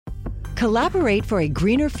Collaborate for a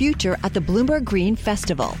greener future at the Bloomberg Green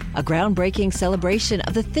Festival, a groundbreaking celebration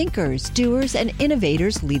of the thinkers, doers, and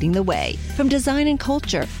innovators leading the way. From design and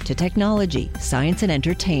culture to technology, science, and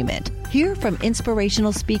entertainment. Hear from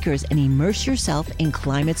inspirational speakers and immerse yourself in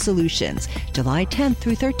climate solutions. July 10th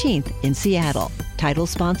through 13th in Seattle. Title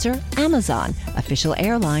sponsor, Amazon. Official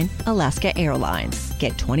airline, Alaska Airlines.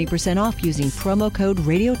 Get 20% off using promo code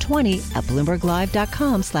radio20 at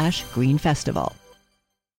bloomberglive.com/greenfestival.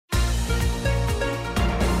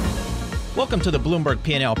 Welcome to the Bloomberg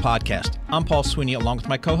P&L podcast. I'm Paul Sweeney along with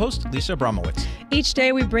my co-host, Lisa Abramowitz. Each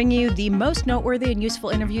day we bring you the most noteworthy and useful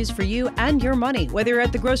interviews for you and your money, whether you're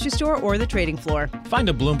at the grocery store or the trading floor. Find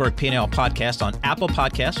a Bloomberg P&L podcast on Apple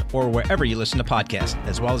Podcasts or wherever you listen to podcasts,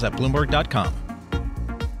 as well as at Bloomberg.com.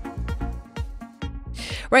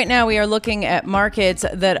 Right now, we are looking at markets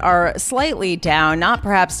that are slightly down, not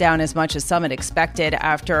perhaps down as much as some had expected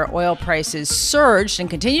after oil prices surged and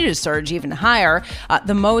continue to surge even higher,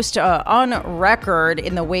 the most on record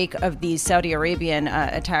in the wake of the Saudi Arabian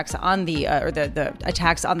attacks on the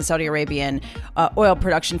attacks on the Saudi Arabian oil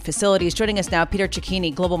production facilities. Joining us now, Peter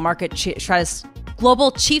Cecchini,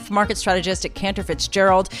 Global Chief Market Strategist at Cantor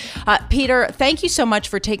Fitzgerald. Peter, thank you so much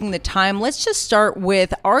for taking the time. Let's just start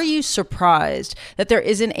with, are you surprised that there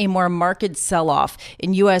isn't a more marked sell-off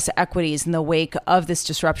in U.S. equities in the wake of this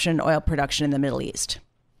disruption in oil production in the Middle East?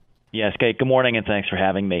 Yes, Kate. Good morning, and thanks for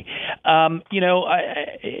having me.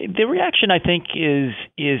 The reaction, I think, is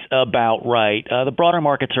about right. The broader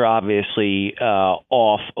markets are obviously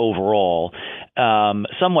off overall,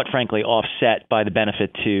 somewhat, frankly, offset by the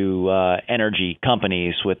benefit to energy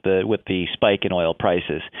companies with the spike in oil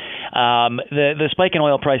prices. The spike in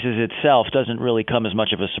oil prices itself doesn't really come as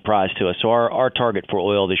much of a surprise to us. So our target for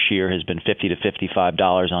oil this year has been $50 to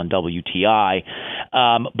 $55 on WTI,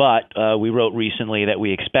 but we wrote recently that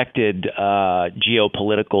we expected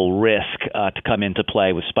geopolitical risk to come into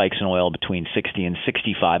play with spikes in oil between 60 and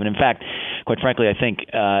 65. And in fact, quite frankly, I think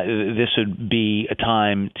this would be a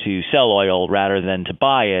time to sell oil rather than to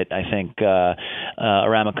buy it. I think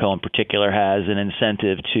Aramco in particular has an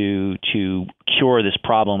incentive to cure this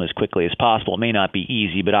problem as quickly as possible. It may not be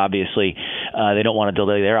easy, but obviously they don't want to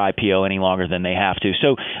delay their IPO any longer than they have to.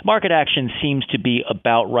 So market action seems to be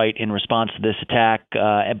about right in response to this attack.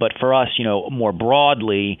 But for us, more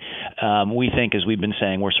broadly, we think, as we've been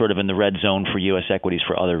saying, we're sort of in the red zone for U.S. equities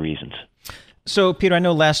for other reasons. So, Peter, I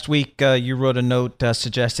know last week you wrote a note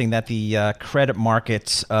suggesting that the credit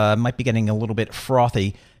markets might be getting a little bit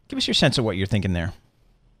frothy. Give us your sense of what you're thinking there.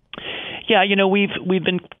 Yeah, we've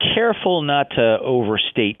been careful not to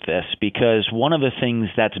overstate this, because one of the things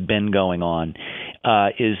that's been going on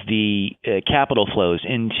is the capital flows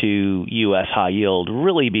into U.S. high yield,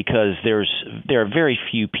 really because there are very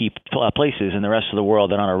few places in the rest of the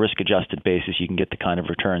world that on a risk-adjusted basis you can get the kind of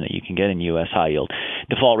return that you can get in U.S. high yield.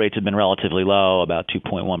 Default rates have been relatively low, about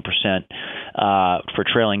 2.1% for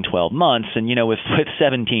trailing 12 months. And, with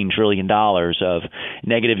 $17 trillion of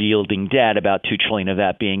negative yielding debt, about $2 trillion of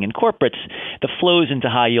that being in corporates, the flows into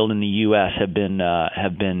high yield in the U.S. have been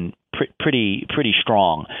pretty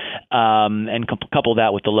strong, and couple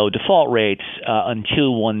that with the low default rates,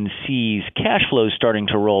 until one sees cash flows starting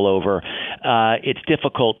to roll over, it's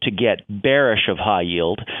difficult to get bearish of high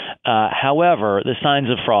yield. However, the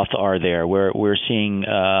signs of froth are there. We're seeing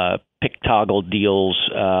pick toggle deals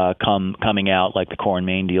coming out, like the Core and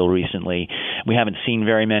Main deal recently. We haven't seen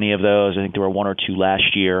very many of those. I think there were one or two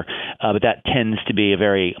last year, but that tends to be a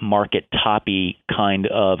very market toppy kind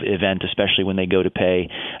of event, especially when they go to pay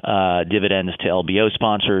dividends to LBO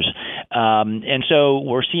sponsors. And so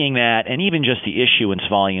we're seeing that, and even just the issuance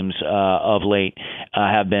volumes of late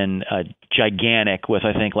have been gigantic, with,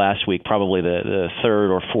 I think, last week probably the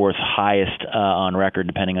third or fourth highest on record,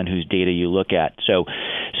 depending on whose data you look at. So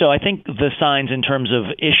I think the signs in terms of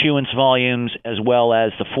issuance volumes as well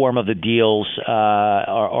as the form of the deals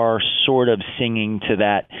are sort of singing to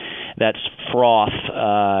that froth,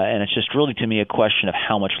 and it's just really, to me, a question of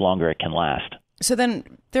how much longer it can last. So then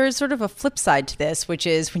there is sort of a flip side to this, which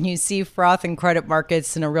is when you see froth in credit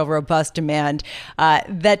markets and a real robust demand,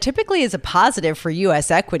 that typically is a positive for U.S.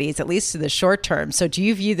 equities, at least in the short term. So do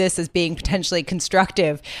you view this as being potentially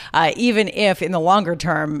constructive, even if in the longer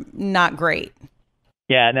term, not great?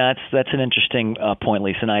 Yeah, no, that's an interesting point,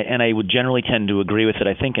 Lisa, and I would generally tend to agree with it.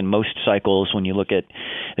 I think in most cycles, when you look at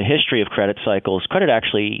the history of credit cycles, credit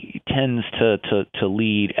actually tends to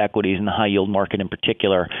lead equities, and the high yield market in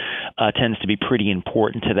particular tends to be pretty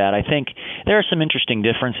important to that. I think there are some interesting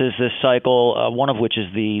differences this cycle. One of which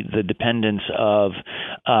is the dependence of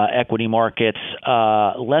equity markets,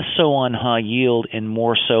 less so on high yield and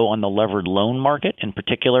more so on the levered loan market in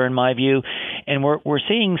particular, in my view. And we're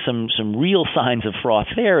seeing some real signs of fraud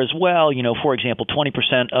there as well. You know, for example,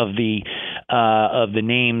 20% of the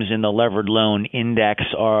names in the levered loan index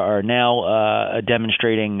are now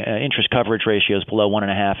demonstrating interest coverage ratios below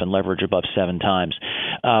 1.5 and leverage above 7 times,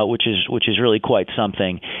 which is really quite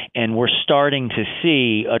something. And we're starting to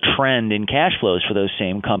see a trend in cash flows for those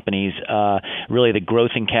same companies. Really, the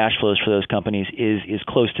growth in cash flows for those companies is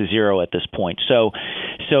close to zero at this point. So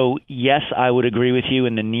yes, I would agree with you.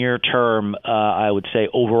 In the near term, I would say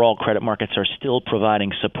overall credit markets are still providing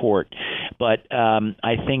support. But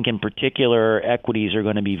I think in particular, equities are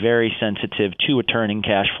going to be very sensitive to a turn in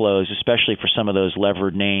cash flows, especially for some of those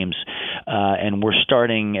levered names. And we're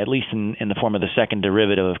starting, at least in the form of the second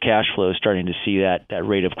derivative of cash flows, starting to see that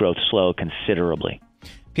rate of growth slow considerably.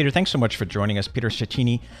 Peter, thanks so much for joining us. Peter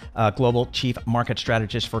Cecchini, Global Chief Market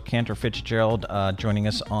Strategist for Cantor Fitzgerald, joining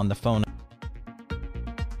us on the phone.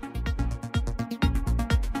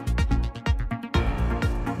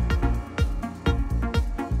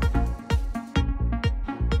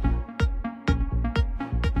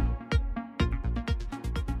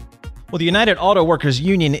 Well, the United Auto Workers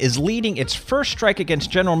Union is leading its first strike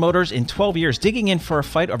against General Motors in 12 years, digging in for a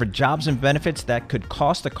fight over jobs and benefits that could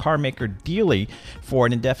cost the car maker dearly for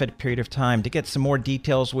an indefinite period of time. To get some more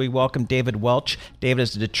details, we welcome David Welch. David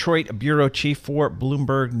is the Detroit Bureau Chief for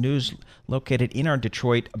Bloomberg News, located in our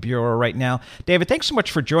Detroit Bureau right now. David, thanks so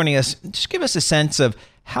much for joining us. Just give us a sense of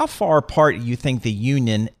how far apart you think the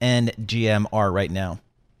union and GM are right now.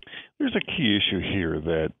 There's a key issue here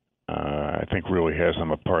that I think really has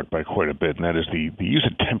them apart by quite a bit, and that is the use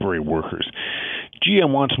of temporary workers.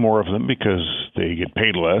 GM wants more of them because they get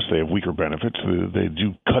paid less, they have weaker benefits, they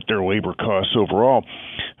do cut their labor costs overall,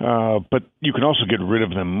 but you can also get rid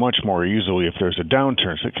of them much more easily if there's a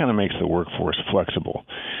downturn, so it kind of makes the workforce flexible.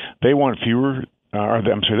 They want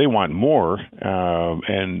they want more,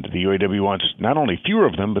 and the UAW wants not only fewer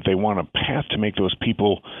of them, but they want a path to make those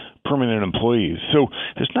people permanent employees. So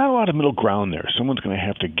there's not a lot of middle ground there. Someone's going to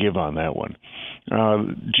have to give on that one.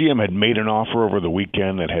 GM had made an offer over the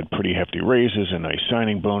weekend that had pretty hefty raises, a nice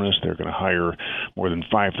signing bonus. They're going to hire more than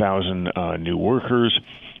 5,000 new workers.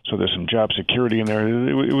 So there's some job security in there.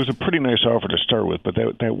 It was a pretty nice offer to start with, but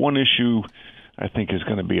that one issue, I think, is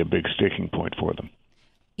going to be a big sticking point for them.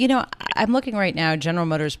 You know, I'm looking right now, General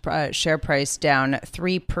Motors share price down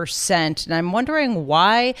 3%, and I'm wondering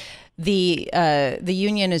why the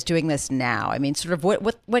union is doing this now. I mean, sort of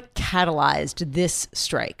what catalyzed this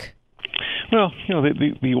strike? Well, you know,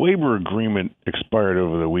 the labor agreement expired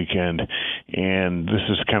over the weekend, and this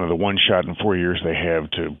is kind of the one shot in 4 years they have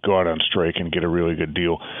to go out on strike and get a really good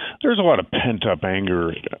deal. There's a lot of pent-up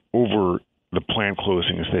anger over the plant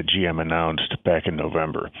closings that GM announced back in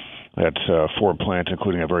November. That's 4 plants,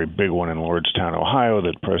 including a very big one in Lordstown, Ohio,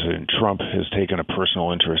 that President Trump has taken a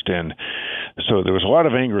personal interest in. So there was a lot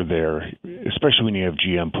of anger there, especially when you have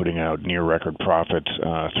GM putting out near-record profits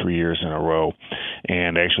 3 years in a row,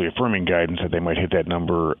 and actually affirming guidance that they might hit that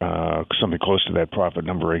number, something close to that profit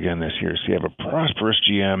number again this year. So you have a prosperous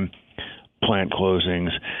GM, plant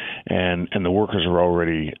closings, and the workers are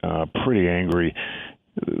already pretty angry.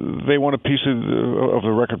 They want a piece of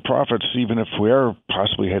the record profits, even if we are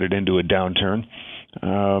possibly headed into a downturn.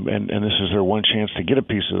 And this is their one chance to get a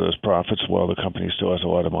piece of those profits while the company still has a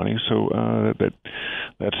lot of money. So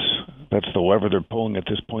that's the lever they're pulling at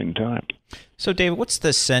this point in time. So, David, what's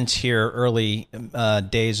the sense here early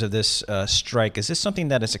days of this strike? Is this something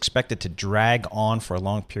that is expected to drag on for a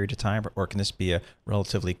long period of time, or can this be a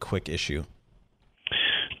relatively quick issue?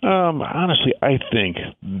 Honestly, I think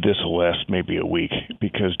this will last maybe a week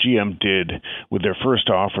because GM did, with their first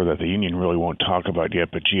offer that the union really won't talk about yet,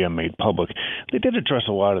 but GM made public, they did address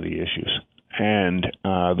a lot of the issues. And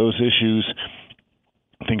those issues,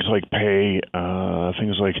 things like pay,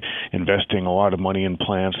 things like investing a lot of money in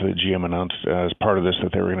plants that GM announced as part of this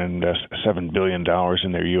that they were going to invest $7 billion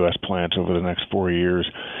in their U.S. plants over the next 4 years,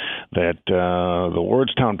 that the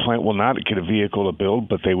Lordstown plant will not get a vehicle to build,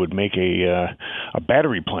 but they would make a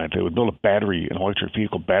battery plant. They would build an electric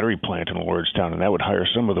vehicle battery plant in Lordstown, and that would hire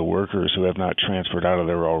some of the workers who have not transferred out of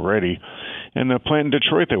there already. And the plant in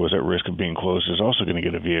Detroit that was at risk of being closed is also going to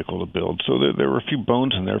get a vehicle to build. So there were a few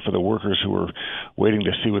bones in there for the workers who were waiting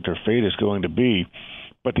to see what their fate is going to be.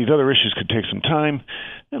 But these other issues could take some time.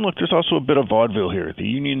 And look, there's also a bit of vaudeville here. The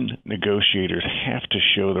union negotiators have to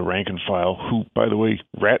show the rank and file, who, by the way,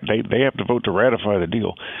 they have to vote to ratify the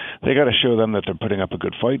deal. They got to show them that they're putting up a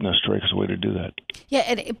good fight, and a strike is a way to do that. Yeah,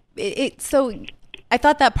 and so I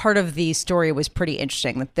thought that part of the story was pretty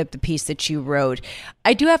interesting, the piece that you wrote.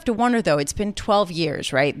 I do have to wonder, though, it's been 12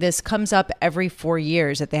 years, right? This comes up every 4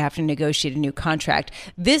 years that they have to negotiate a new contract.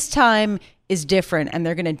 This time is different, and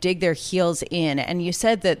they're going to dig their heels in. And you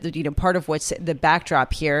said that part of what's the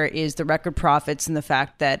backdrop here is the record profits and the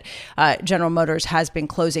fact that General Motors has been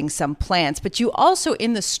closing some plants. But you also,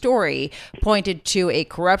 in the story, pointed to a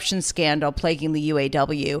corruption scandal plaguing the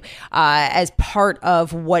UAW as part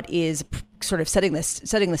of what is sort of setting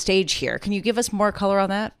the stage here. Can you give us more color on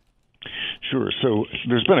that? Sure. So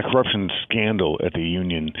there's been a corruption scandal at the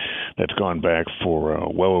union that's gone back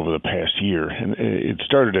for well over the past year. And it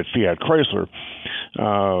started at Fiat Chrysler.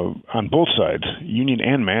 On both sides, union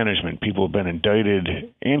and management, people have been indicted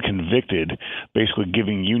and convicted, basically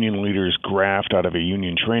giving union leaders graft out of a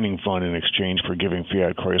union training fund in exchange for giving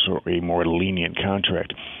Fiat Chrysler a more lenient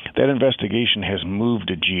contract. That investigation has moved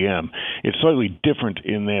to GM. It's slightly different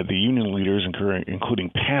in that the union leaders, including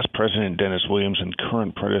past President Dennis Williams and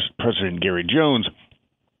current President Gary Jones,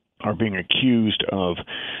 are being accused of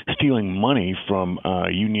stealing money from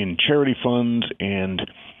union charity funds and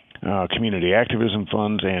community activism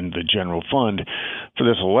funds and the general fund for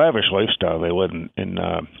this lavish lifestyle they led in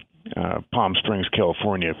Palm Springs,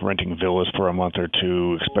 California, renting villas for a month or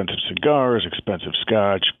two, expensive cigars, expensive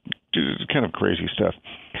scotch, kind of crazy stuff.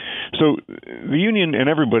 So the union and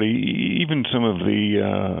everybody, even some of the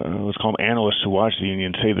let's call them analysts who watch the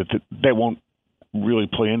union, say that won't really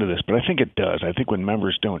play into this, but I think it does. I think when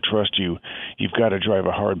members don't trust you, you've got to drive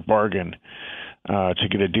a hard bargain to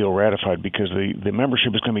get a deal ratified, because the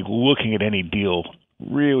membership is going to be looking at any deal,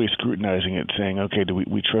 really scrutinizing it, saying, okay, do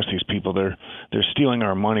we trust these people? They're stealing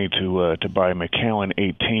our money to buy Macallan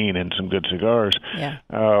 18 and some good cigars. Yeah.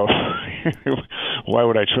 Why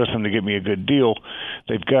would I trust them to get me a good deal?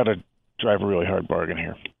 They've got to drive a really hard bargain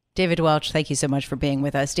here. David Welch, thank you so much for being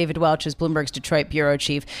with us. David Welch is Bloomberg's Detroit bureau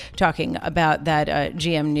chief, talking about that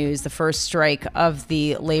GM news, the first strike of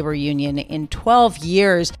the labor union in 12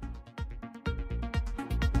 years.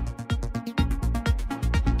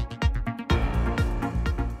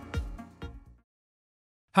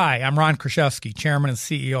 Hi, I'm Ron Kraszewski, Chairman and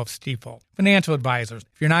CEO of Stifel. Financial advisors,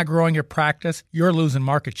 if you're not growing your practice, you're losing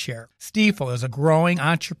market share. Stifel is a growing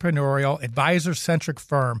entrepreneurial, advisor-centric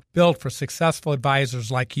firm built for successful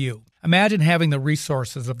advisors like you. Imagine having the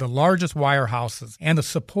resources of the largest wirehouses and the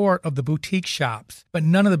support of the boutique shops, but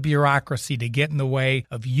none of the bureaucracy to get in the way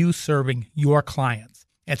of you serving your clients.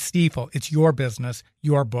 At Stifel, it's your business,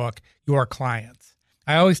 your book, your clients.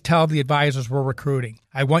 I always tell the advisors we're recruiting,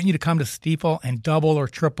 I want you to come to Stifel and double or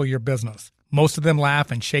triple your business. Most of them laugh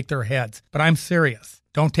and shake their heads, but I'm serious.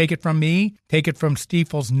 Don't take it from me. Take it from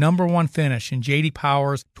Stifel's #1 finish in J.D.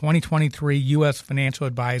 Power's 2023 U.S. Financial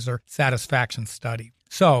Advisor Satisfaction Study.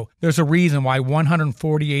 So, there's a reason why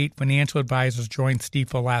 148 financial advisors joined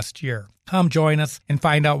Stifel last year. Come join us and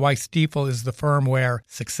find out why Stifel is the firm where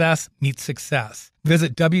success meets success.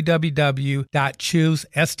 Visit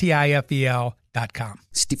www.choosestifel.com.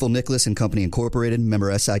 Stifel Nicholas and Company Incorporated, member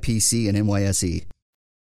SIPC and NYSE.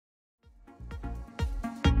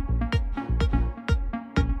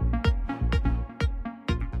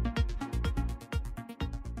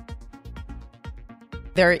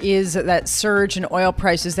 There is that surge in oil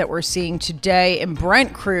prices that we're seeing today. In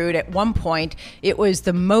Brent crude, at one point, it was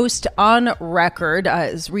the most on record,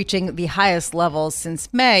 reaching the highest levels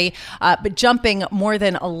since May, but jumping more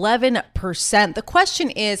than 11%. The question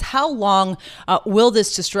is, how long will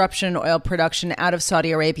this disruption in oil production out of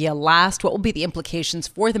Saudi Arabia last? What will be the implications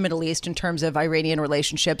for the Middle East in terms of Iranian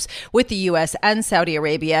relationships with the U.S. and Saudi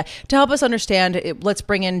Arabia? To help us understand, let's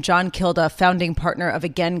bring in John Kilda, founding partner of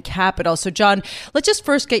Again Capital. So, John, let's just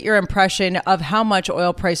first get your impression of how much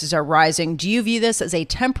oil prices are rising. Do you view this as a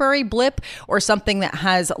temporary blip or something that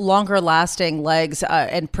has longer lasting legs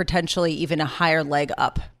and potentially even a higher leg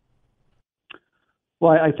up?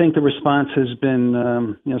 Well, I think the response has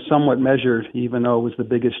been somewhat measured, even though it was the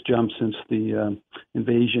biggest jump since the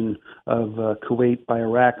invasion of Kuwait by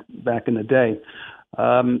Iraq back in the day.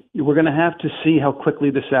 We're going to have to see how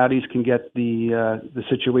quickly the Saudis can get the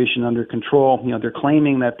situation under control. They're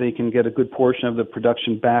claiming that they can get a good portion of the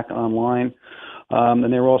production back online,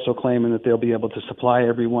 and they're also claiming that they'll be able to supply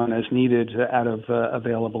everyone as needed out of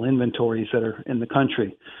available inventories that are in the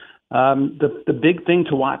country. The big thing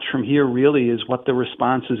to watch from here really is what the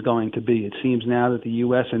response is going to be. It seems now that the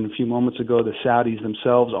U.S. and a few moments ago the Saudis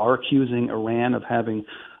themselves are accusing Iran of having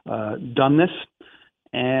done this.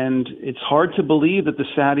 And it's hard to believe that the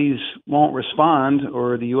Saudis won't respond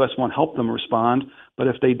or the U.S. won't help them respond. But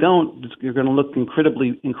if they don't, you're going to look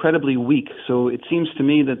incredibly weak. So it seems to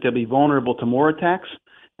me that they'll be vulnerable to more attacks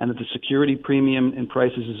and that the security premium in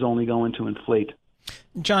prices is only going to inflate.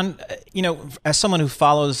 John, as someone who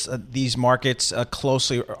follows these markets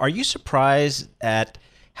closely, are you surprised at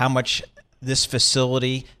how much this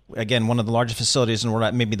facility, again, one of the largest facilities in the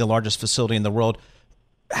world, maybe the largest facility in the world,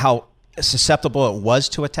 how susceptible it was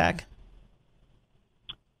to attack?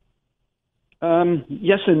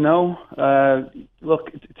 Yes and no.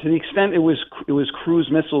 Look, to the extent it was cruise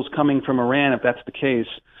missiles coming from Iran, if that's the case,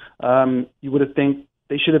 you would have think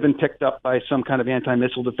they should have been picked up by some kind of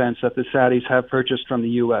anti-missile defense that the Saudis have purchased from the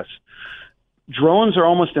U.S. Drones are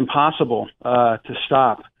almost impossible to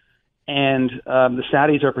stop, and the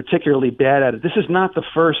Saudis are particularly bad at it. This is not the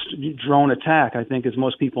first drone attack, I think, as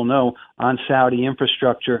most people know, on Saudi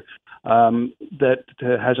infrastructure that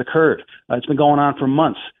has occurred. It's been going on for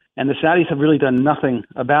months. And the Saudis have really done nothing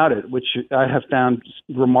about it, which I have found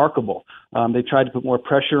remarkable. They tried to put more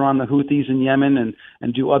pressure on the Houthis in Yemen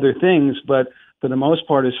and do other things, but for the most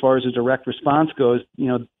part, as far as a direct response goes,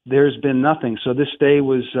 there's been nothing. So this day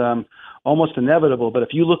was almost inevitable. But if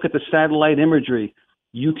you look at the satellite imagery,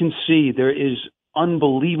 you can see there is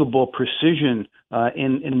unbelievable precision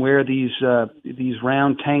in where these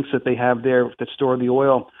round tanks that they have there that store the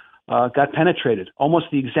oil got penetrated. Almost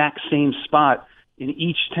the exact same spot in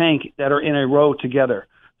each tank that are in a row together.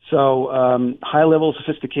 So high level of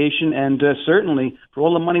sophistication, and certainly for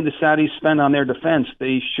all the money the Saudis spend on their defense,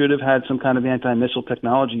 they should have had some kind of anti-missile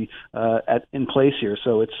technology in place here.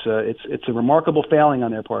 So it's a remarkable failing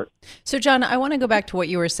on their part. So, John, I want to go back to what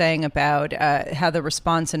you were saying about how the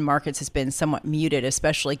response in markets has been somewhat muted,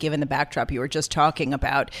 especially given the backdrop you were just talking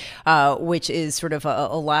about, which is sort of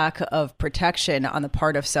a lack of protection on the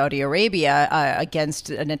part of Saudi Arabia against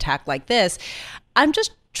an attack like this. I'm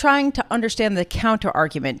just trying to understand the counter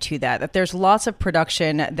argument to that there's lots of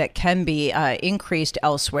production that can be increased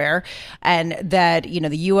elsewhere, and that,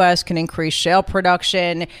 the U.S. can increase shale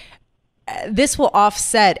production. This will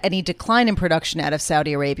offset any decline in production out of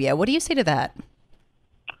Saudi Arabia. What do you say to that?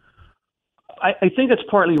 I think that's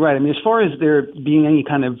partly right. I mean, as far as there being any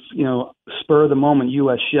kind of, spur of the moment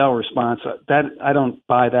U.S. shale response, that I don't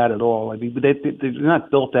buy that at all. I mean, they're not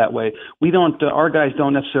built that way. We don't, our guys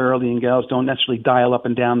don't necessarily, and gals don't necessarily dial up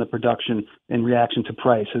and down the production in reaction to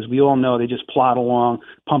price. As we all know, they just plod along,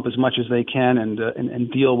 pump as much as they can,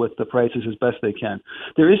 and deal with the prices as best they can.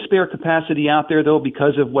 There is spare capacity out there, though,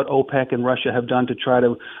 because of what OPEC and Russia have done to try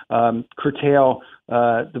to curtail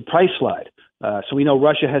the price slide. So we know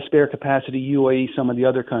Russia has spare capacity, UAE, some of the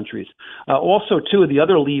other countries. Also, two of the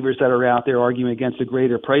other levers that are out there arguing against a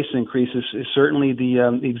greater price increase is certainly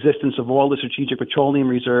the existence of all the strategic petroleum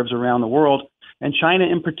reserves around the world, and China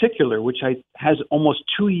in particular, which has almost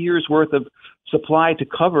 2 years' worth of supply to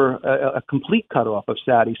cover a complete cutoff of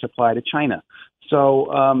Saudi supply to China. So,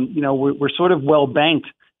 we're sort of well banked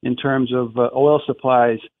in terms of oil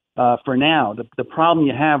supplies for now. The problem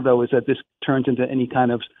you have, though, is that this turns into any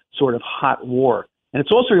kind of sort of hot war. And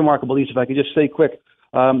it's also remarkable, Lisa, if I could just say quick,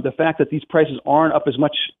 the fact that these prices aren't up as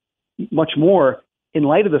much more in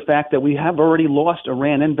light of the fact that we have already lost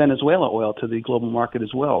Iran and Venezuela oil to the global market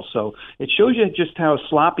as well. So it shows you just how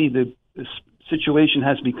sloppy the situation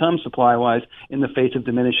has become supply-wise in the face of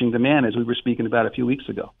diminishing demand, as we were speaking about a few weeks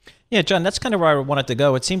ago. Yeah, John, that's kind of where I wanted to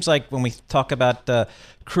go. It seems like when we talk about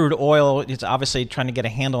crude oil, it's obviously trying to get a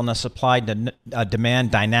handle on the supply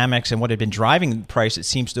demand dynamics and what had been driving the price. It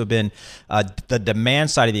seems to have been the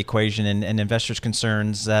demand side of the equation, and investors'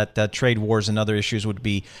 concerns that trade wars and other issues would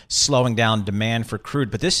be slowing down demand for crude.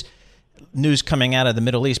 But this news coming out of the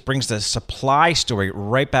Middle East brings the supply story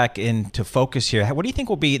right back into focus here. What do you think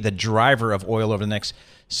will be the driver of oil over the next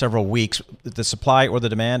several weeks, the supply or the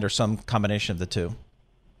demand, or some combination of the two?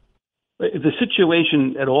 If the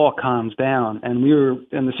situation at all calms down, and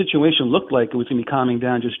the situation looked like it was going to be calming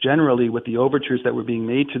down just generally with the overtures that were being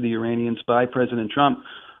made to the Iranians by President Trump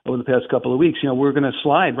over the past couple of weeks, we're going to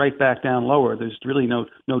slide right back down lower. There's really no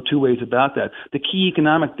two ways about that. The key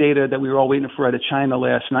economic data that we were all waiting for out of China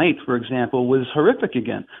last night, for example, was horrific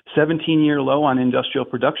again. 17-year low on industrial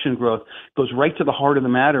production growth goes right to the heart of the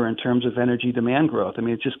matter in terms of energy demand growth. I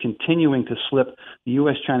mean, it's just continuing to slip. The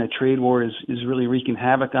U.S.-China trade war is really wreaking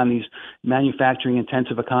havoc on these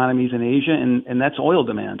manufacturing-intensive economies in Asia, and that's oil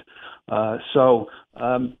demand.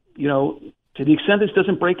 To the extent this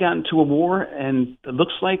doesn't break out into a war, and it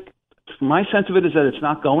looks like, my sense of it is that it's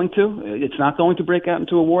not going to break out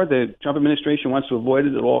into a war. The Trump administration wants to avoid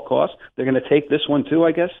it at all costs. They're going to take this one too,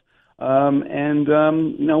 I guess.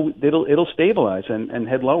 It'll stabilize and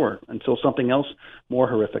head lower until something else more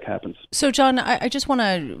horrific happens. So, John, I just want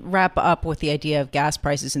to wrap up with the idea of gas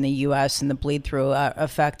prices in the U.S. and the bleed-through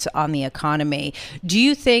effect on the economy. Do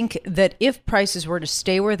you think that if prices were to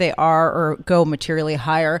stay where they are or go materially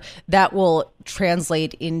higher, that will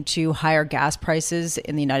translate into higher gas prices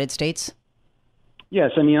in the United States?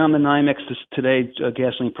 Yes, I mean, on the NYMEX today,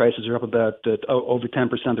 gasoline prices are up about over 10%.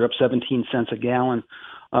 They're up 17 cents a gallon.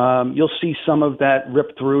 You'll see some of that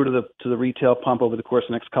rip through to the retail pump over the course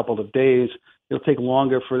of the next couple of days. It'll take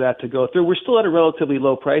longer for that to go through. We're still at a relatively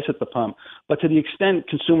low price at the pump, but to the extent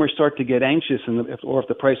consumers start to get anxious, or if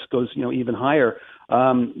the price goes even higher,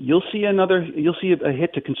 you'll see a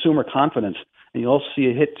hit to consumer confidence, and you'll also see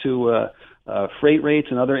a hit to freight rates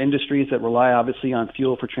and other industries that rely obviously on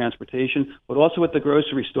fuel for transportation, but also at the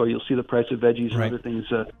grocery store, you'll see the price of veggies and other things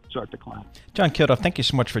start to climb. John Cantor, thank you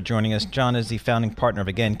so much for joining us. John is the founding partner of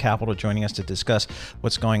Again Capital, joining us to discuss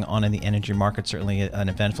what's going on in the energy market. Certainly an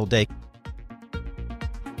eventful day.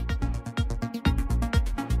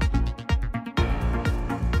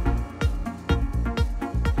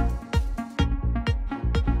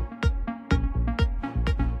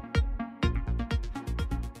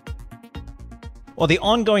 Well, the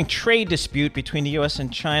ongoing trade dispute between the U.S.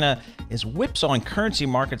 and China is whipsawing currency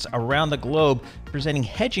markets around the globe, presenting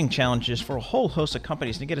hedging challenges for a whole host of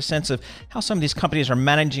companies. To get a sense of how some of these companies are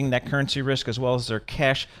managing that currency risk as well as their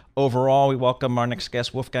cash overall, we welcome our next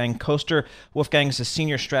guest, Wolfgang Koester. Wolfgang is a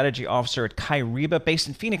senior strategy officer at Kyriba, based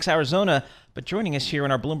in Phoenix, Arizona, but joining us here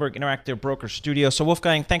in our Bloomberg Interactive Broker studio. So,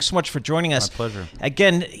 Wolfgang, thanks so much for joining us. My pleasure.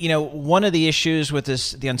 Again, one of the issues with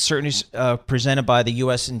the uncertainties presented by the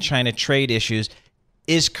U.S. and China trade issues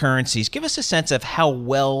is currencies. Give us a sense of how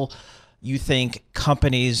well you think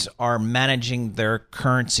companies are managing their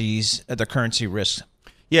currencies, their currency risks.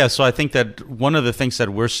 Yeah, so I think that one of the things that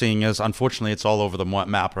we're seeing is, unfortunately, it's all over the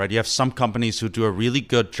map, right? You have some companies who do a really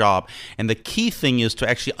good job, and the key thing is to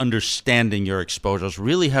actually understanding your exposures,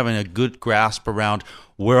 really having a good grasp around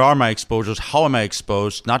where are my exposures, how am I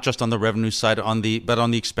exposed, not just on the revenue side, but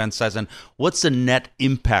on the expense side, and what's the net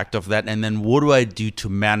impact of that, and then what do I do to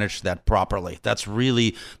manage that properly? That's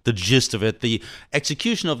really the gist of it. The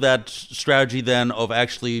execution of that strategy then of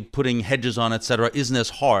actually putting hedges on, et cetera, isn't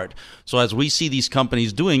as hard. So as we see these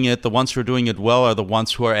companies doing it, the ones who are doing it well are the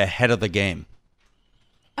ones who are ahead of the game.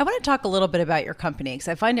 I want to talk a little bit about your company because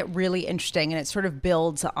I find it really interesting and it sort of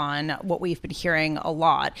builds on what we've been hearing a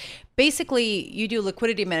lot. Basically, you do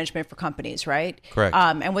liquidity management for companies, right? Correct.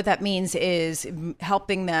 And what that means is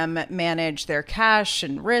helping them manage their cash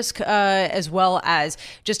and risk as well as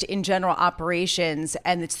just in general operations.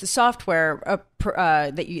 And it's the software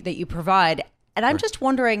that you provide. And I'm just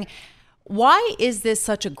wondering, why is this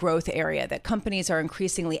such a growth area that companies are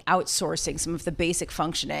increasingly outsourcing some of the basic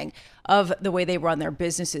functioning of the way they run their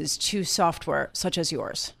businesses to software such as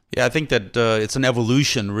yours? Yeah, I think that it's an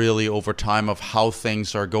evolution really over time of how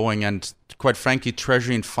things are going. And quite frankly,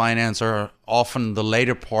 treasury and finance are often the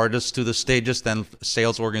later parts to the stages than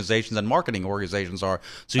sales organizations and marketing organizations are.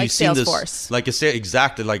 So like you've seen Salesforce. this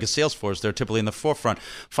exactly like a Salesforce. They're typically in the forefront.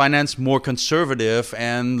 Finance more conservative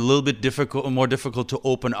and a little bit more difficult to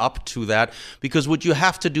open up to that, because what you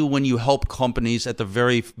have to do when you help companies at the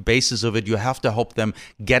very basis of it, you have to help them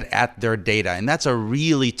get at their data, and that's a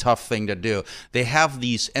really tough thing to do. They have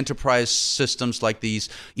these enterprise systems like these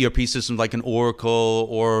ERP systems like an Oracle,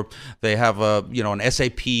 or they have an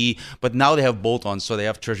SAP, but now they have bolt-ons. So they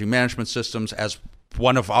have treasury management systems as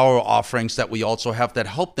one of our offerings that we also have that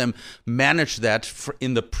help them manage that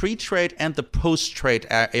in the pre-trade and the post-trade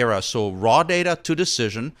era. So raw data to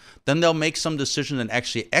decision, then they'll make some decision and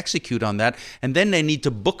actually execute on that. And then they need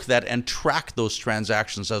to book that and track those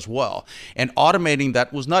transactions as well. And automating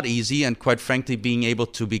that was not easy. And quite frankly, being able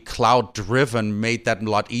to be cloud-driven made that a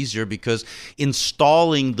lot easier, because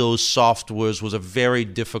installing those softwares was a very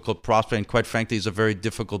difficult prospect. And quite frankly, is a very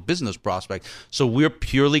difficult business prospect. So we're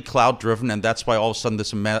purely cloud-driven, and that's why all of a sudden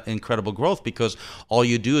this incredible growth, because all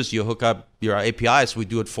you do is you hook up your APIs, we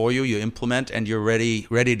do it for you, you implement, and you're ready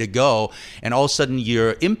to go. And all of a sudden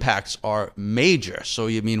your impacts are major. So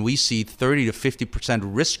we see 30 to 50%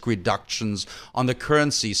 risk reductions on the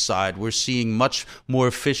currency side. We're seeing much more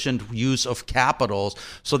efficient use of capitals.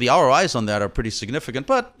 So the ROIs on that are pretty significant.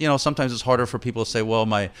 But sometimes it's harder for people to say, well,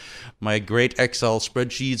 my great Excel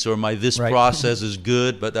spreadsheets or my process is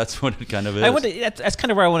good, but that's what it kind of is. That's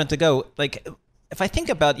kind of where I wanted to go. Like, if I think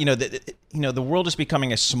about, the world is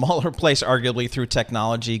becoming a smaller place, arguably through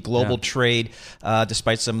technology, global trade,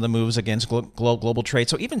 despite some of the moves against global trade.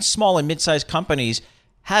 So even small and mid-sized companies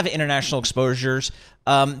have international exposures.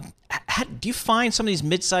 do you find some of these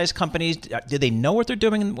mid-sized companies, do they know what they're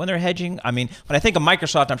doing when they're hedging? I mean, when I think of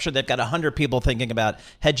Microsoft, I'm sure they've got 100 people thinking about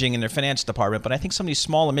hedging in their finance department, but I think some of these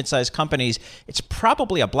small and mid-sized companies, it's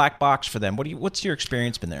probably a black box for them. What's your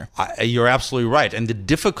experience been there? You're absolutely right. And the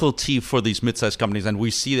difficulty for these mid-sized companies, and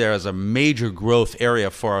we see there as a major growth area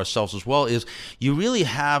for ourselves as well, is you really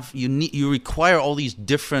you require all these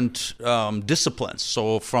different disciplines.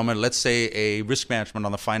 So from let's say a risk management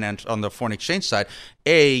on the foreign exchange side,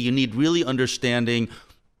 you need really understanding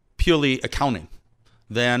purely accounting.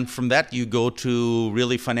 Then from that, you go to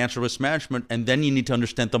really financial risk management, and then you need to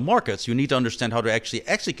understand the markets. You need to understand how to actually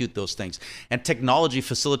execute those things. And technology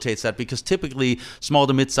facilitates that, because typically small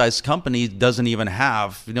to mid-sized companies doesn't even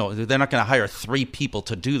have, they're not going to hire 3 people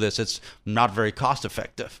to do this. It's not very cost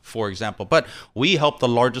effective, for example. But we help the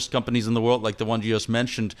largest companies in the world, like the one you just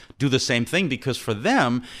mentioned, do the same thing, because for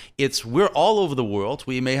them, we're all over the world.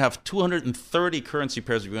 We may have 230 currency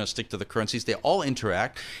pairs if you're going to stick to the currencies. They all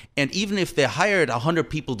interact. And even if they hired 100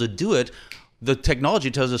 people to do it, the technology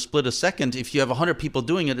tells us split a second. If you have 100 people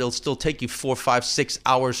doing it, it'll still take you 4, 5, 6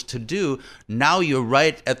 hours to do. Now you're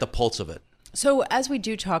right at the pulse of it. So as we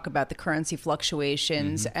do talk about the currency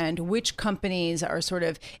fluctuations and which companies are sort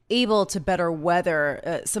of able to better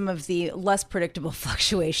weather some of the less predictable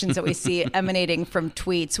fluctuations that we see emanating from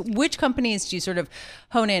tweets, which companies do you sort of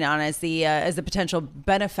hone in on as the potential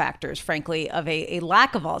benefactors, frankly, of a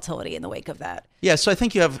lack of volatility in the wake of that? Yeah, so I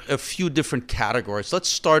think you have a few different categories. Let's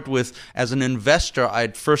start with, as an investor,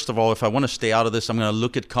 first of all, if I want to stay out of this, I'm going to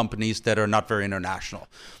look at companies that are not very international.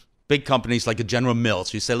 Big companies like a General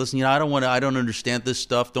Mills. You say, listen, I don't understand this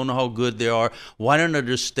stuff, don't know how good they are. Why don't I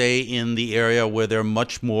just stay in the area where they're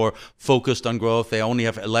much more focused on growth? They only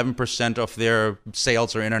have 11% of their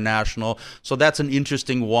sales are international. So that's an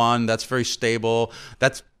interesting one. That's very stable.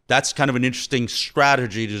 That's kind of an interesting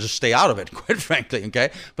strategy to just stay out of it, quite frankly, okay?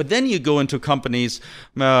 But then you go into companies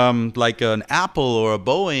like an Apple or a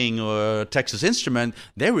Boeing or a Texas Instrument.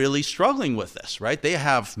 They're really struggling with this, right? They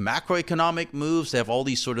have macroeconomic moves. They have all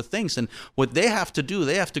these sort of things. And what they have to do,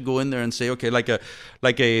 they have to go in there and say, okay, like a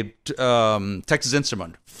Texas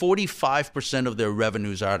Instrument, 45% of their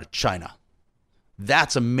revenues are out of China.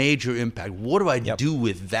 That's a major impact. What do I do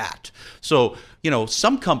with that? So,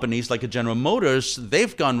 some companies like a General Motors,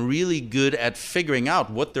 they've gone really good at figuring out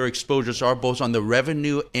what their exposures are, both on the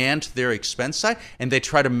revenue and their expense side, and they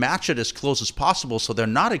try to match it as close as possible so they're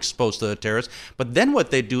not exposed to the tariffs. But then what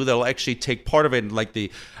they do, they'll actually take part of it, like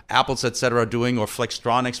the Apples, et cetera, are doing, or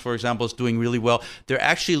Flextronics, for example, is doing really well. They're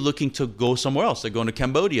actually looking to go somewhere else. They're going to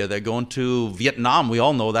Cambodia. They're going to Vietnam. We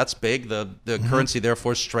all know that's big. The currency,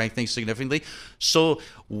 therefore, is strengthening significantly. So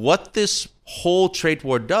what this whole trade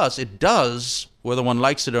war does, whether one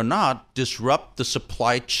likes it or not, disrupt the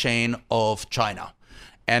supply chain of China.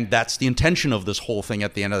 And that's the intention of this whole thing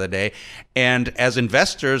at the end of the day. And as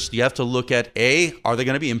investors, you have to look at, A, are they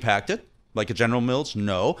going to be impacted? Like a General Mills?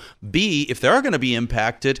 No. B, if they are going to be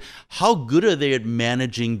impacted, how good are they at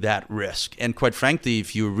managing that risk? And quite frankly,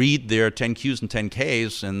 if you read their 10Qs and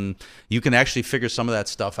 10Ks, and you can actually figure some of that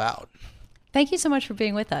stuff out. Thank you so much for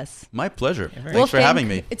being with us. My pleasure. Thanks for having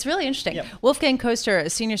me. It's really interesting. Yep. Wolfgang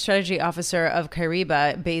Koester, Senior Strategy Officer of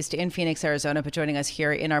Kyriba, based in Phoenix, Arizona, but joining us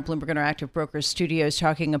here in our Bloomberg Interactive Brokers studios,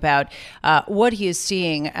 talking about what he is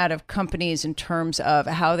seeing out of companies in terms of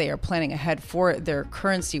how they are planning ahead for their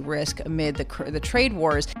currency risk amid the trade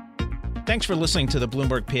wars. Thanks for listening to the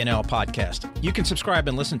Bloomberg P&L podcast. You can subscribe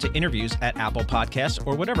and listen to interviews at Apple Podcasts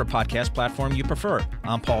or whatever podcast platform you prefer.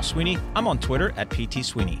 I'm Paul Sweeney. I'm on Twitter at PT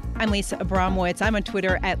Sweeney. I'm Lisa Abramowitz. I'm on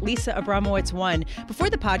Twitter at Lisa Abramowitz1.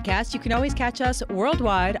 Before the podcast, you can always catch us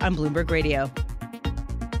worldwide on Bloomberg Radio.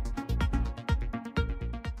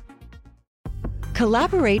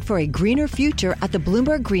 Collaborate for a greener future at the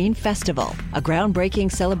Bloomberg Green Festival, a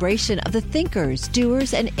groundbreaking celebration of the thinkers,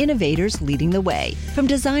 doers, and innovators leading the way. From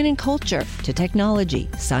design and culture to technology,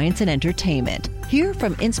 science, and entertainment. Hear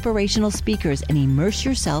from inspirational speakers and immerse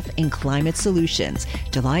yourself in climate solutions.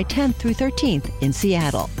 July 10th through 13th in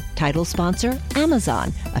Seattle. Title sponsor,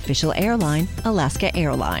 Amazon. Official airline, Alaska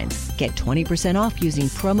Airlines. Get 20% off using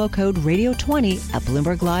promo code radio20 at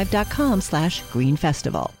BloombergLive.com/Green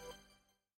Festival.